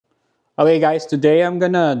Okay guys, today I'm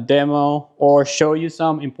gonna demo or show you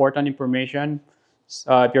some important information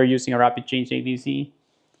if you're using a RapidChangeATC.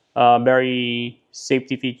 Very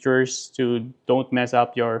safety features to don't mess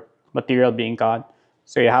up your material being cut.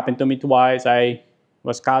 So it happened to me twice. I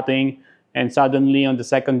was cutting and suddenly on the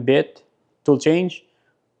second bit, tool change,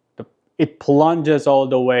 it plunges all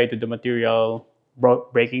the way to the material,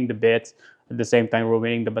 breaking the bits at the same time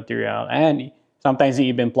ruining the material and sometimes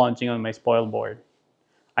even plunging on my spoil board.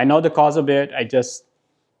 I know the cause of it. I just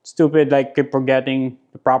stupid like keep forgetting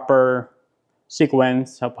the proper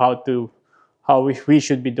sequence of how we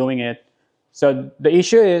should be doing it. So the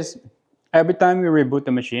issue is every time we reboot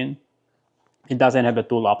the machine, it doesn't have the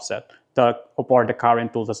tool offset or the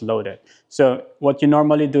current tools is loaded. So what you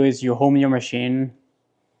normally do is you home your machine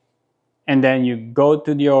and then you go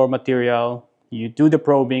to your material, you do the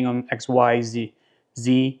probing on X, Y, Z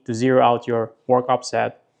to zero out your work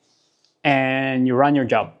offset, and you run your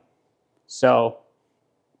job. So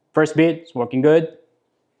first bit is working good.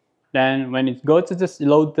 Then when it goes to this,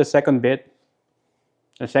 load the second bit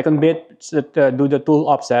do the tool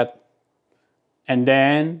offset. And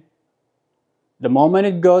then the moment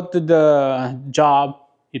it goes to the job,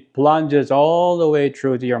 it plunges all the way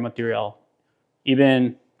through to your material,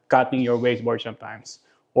 even cutting your baseboard sometimes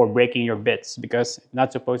or breaking your bits because it's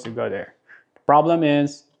not supposed to go there. The problem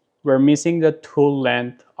is we're missing the tool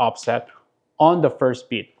length offset on the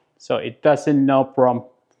first bit. So it doesn't know from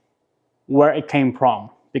where it came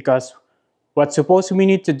from, because what supposed we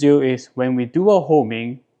need to do is when we do a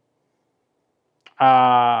homing,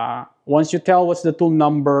 once you tell what's the tool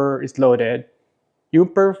number is loaded, you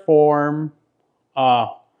perform,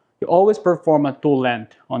 you always perform a tool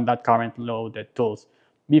length on that current loaded tools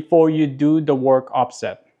before you do the work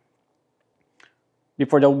offset.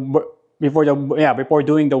 Before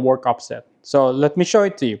doing the work offset. So let me show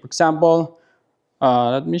it to you. For example,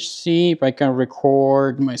 let me see if I can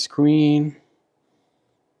record my screen.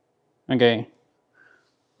 Okay.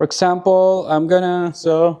 For example, I'm gonna,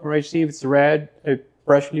 so right, see if it's red, I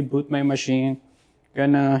freshly boot my machine.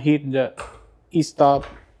 Gonna hit the e-stop.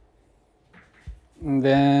 And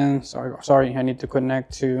then, sorry, I need to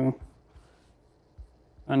connect to,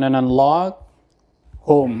 and then unlock,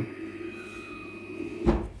 home.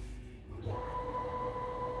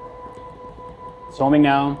 It's homing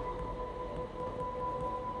now.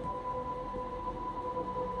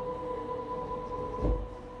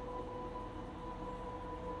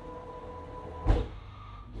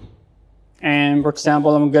 And for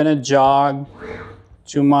example, I'm gonna jog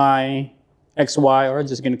to my XY, or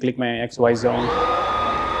just gonna click my XY zone.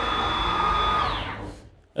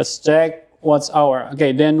 Let's check what's our,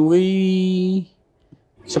 okay, then we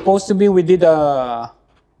did a,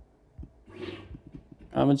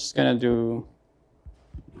 I'm just gonna do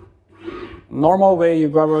normal way. You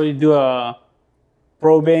probably do a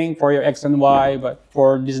probing for your X and Y, but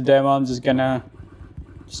for this demo, I'm just gonna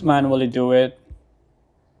manually do it.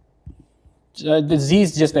 The Z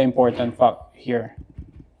is just the important part here.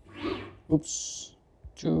 Oops,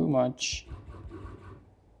 too much.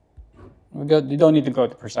 You don't need to go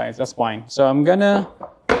to precise, that's fine. So I'm gonna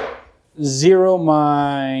zero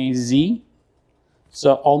my Z.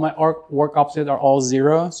 So all my work offset are all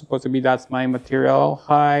zero. Supposed to be that's my material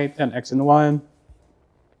height and X and Y.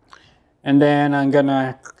 And then I'm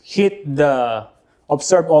gonna hit the,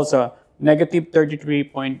 observe also, negative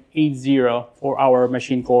 33.80 for our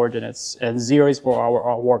machine coordinates, and 0 is for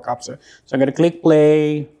our work offset. So I'm gonna click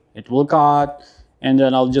play, it will cut, and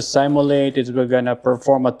then I'll just simulate it. We're gonna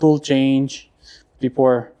perform a tool change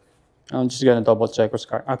before. I'm just gonna double check what's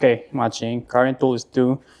current. Okay, matching, current tool is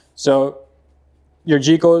 2. So your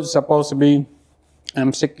G code is supposed to be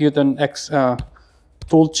execute an X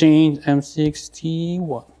tool change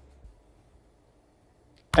M61.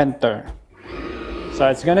 Enter. So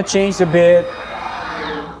it's gonna change a bit.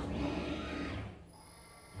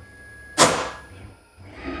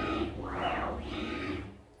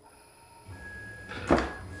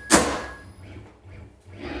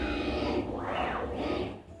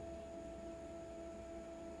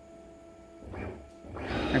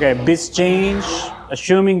 Okay, bits change.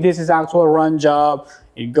 Assuming this is actual run job,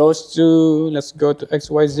 it goes to, let's go to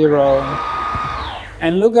XY0.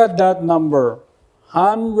 And look at that number,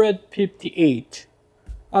 158.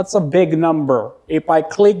 That's a big number. If I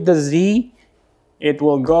click the Z, it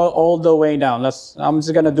will go all the way down. I'm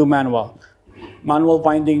just gonna do manual. Manual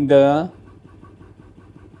finding the,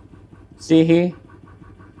 see here?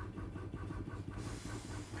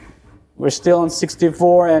 We're still on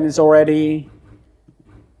 64 and it's already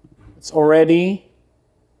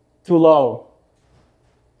too low.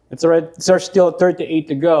 There's still 38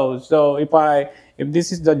 to go. So if if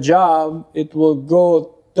this is the job, it will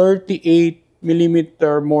go 38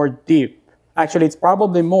 millimeter more deep. Actually, it's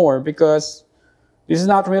probably more because this is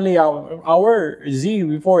not really our Z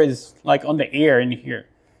before is like on the air in here.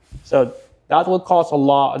 So that will cause a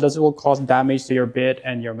lot, that will cause damage to your bit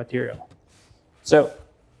and your material. So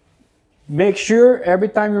make sure every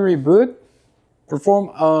time you reboot, perform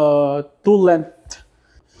a tool length.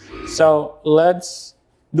 So let's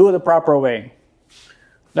do it the proper way.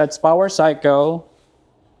 Let's power cycle.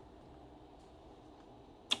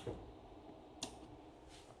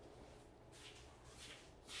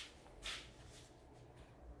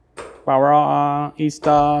 Power on,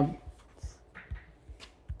 e-stop,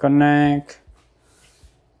 connect,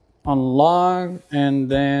 unlock, and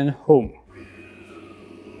then home.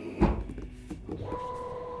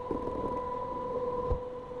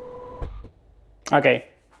 Okay,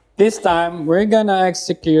 this time we're gonna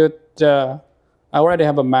execute, I already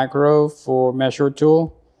have a macro for measure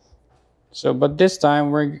tool. So, but this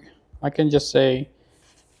time I can just say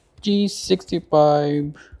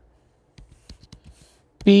G65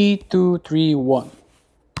 P231.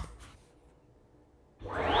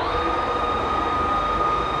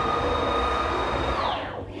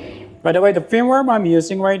 By the way, the firmware I'm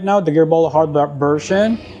using right now, the Gearball hardware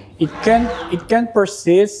version, it can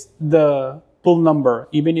persist the tool number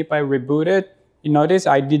even if I reboot it. You notice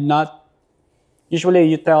I did not. Usually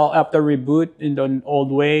you tell after reboot in the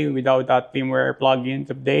old way without that firmware plugin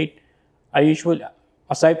update. I usually,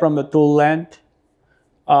 aside from the tool length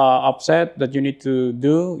offset that you need to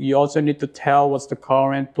do, you also need to tell what's the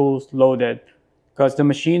current tools loaded, because the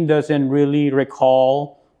machine doesn't really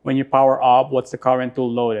recall when you power up what's the current tool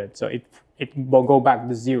loaded. So it will go back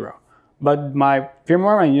to 0. But my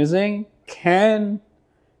firmware I'm using can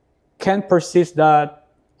persist that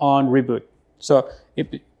on reboot. So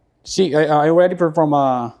see, I already perform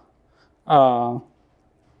a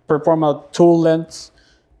tool length.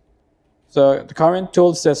 So the current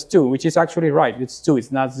tool says 2, which is actually right. It's 2,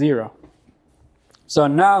 it's not 0. So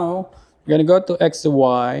now we're gonna go to X to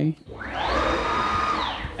Y.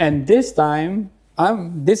 And this time,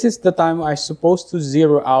 this is the time I'm supposed to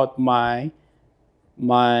zero out my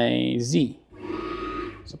Z.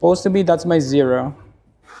 Supposed to be, that's my 0.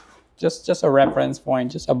 Just a reference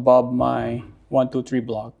point, just above my 1, 2, 3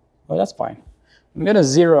 block. Oh, that's fine. I'm gonna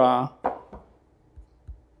zero.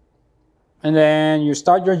 And then you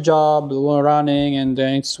start your job running, and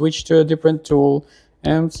then switch to a different tool,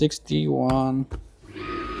 M61.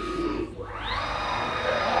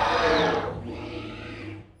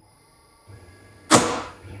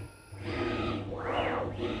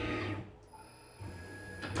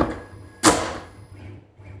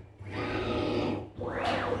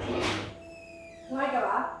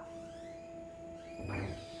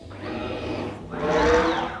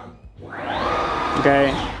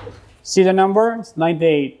 Okay, see the number? It's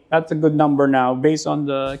 98. That's a good number now. Based on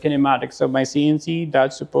the kinematics of my CNC,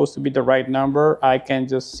 that's supposed to be the right number. I can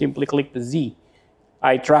just simply click the Z.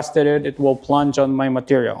 I trusted it, it will plunge on my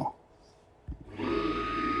material.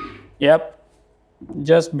 Yep,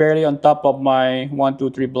 just barely on top of my 1,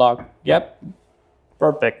 2, 3 block. Yep,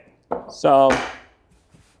 perfect. So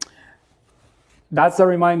that's a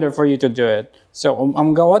reminder for you to do it. So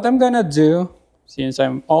what I'm gonna do, since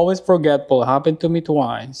I'm always forgetful, happened to me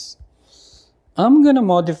twice, I'm gonna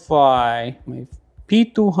modify my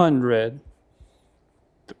P200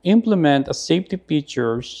 to implement a safety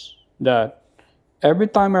features that every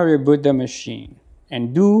time I reboot the machine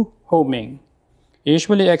and do homing,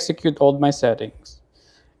 usually execute all my settings.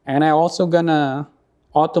 And I also gonna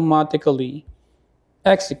automatically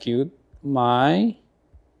execute I'm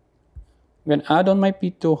gonna add on my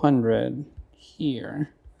P200 here.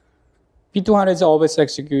 P200 is always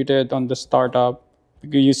executed on the startup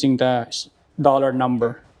using the dollar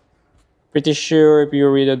number. Pretty sure if you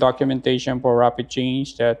read the documentation for Rapid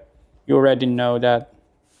Change that you already know that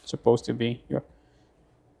it's supposed to be.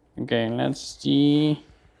 Okay, let's see.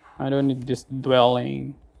 I don't need this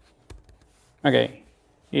dwelling. Okay,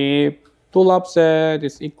 if tool offset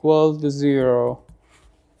is equal to 0,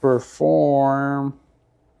 perform.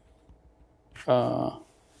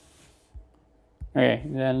 Okay,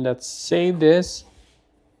 then let's save this.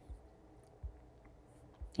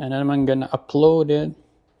 And then I'm gonna upload it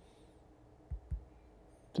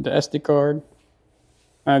to the SD card.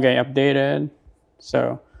 Okay, updated.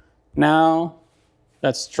 So now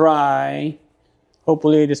let's try.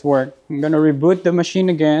 Hopefully this works. I'm gonna reboot the machine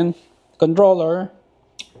again. Controller.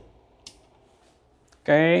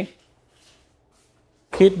 Okay.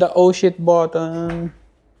 Hit the oh shit button.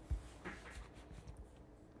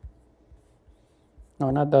 No,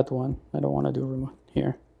 not that one. I don't want to do remote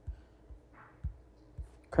here.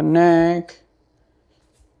 connect,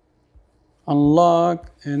 unlock,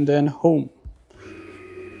 and then home.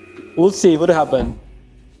 We'll see what happens.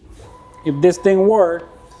 If this thing works,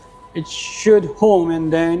 it should home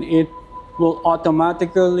and then it will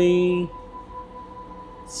automatically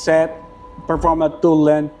perform a tool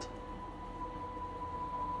length.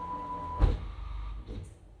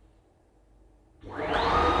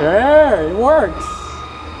 There, it works.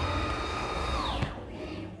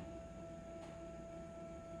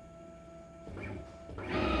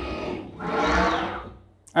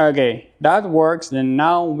 Okay, that works. Then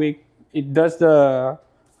now it does the,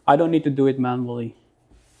 I don't need to do it manually.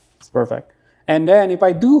 It's perfect. And then if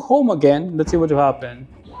I do home again, let's see what will happen.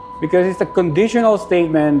 Because it's a conditional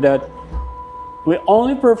statement that we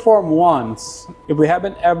only perform once if we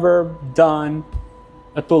haven't ever done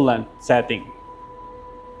a tool length setting.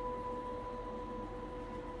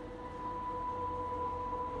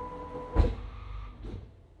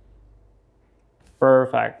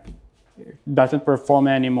 Perfect. It doesn't perform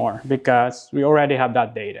anymore because we already have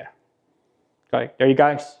that data. Okay, there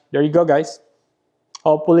you go, guys.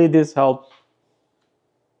 Hopefully this helped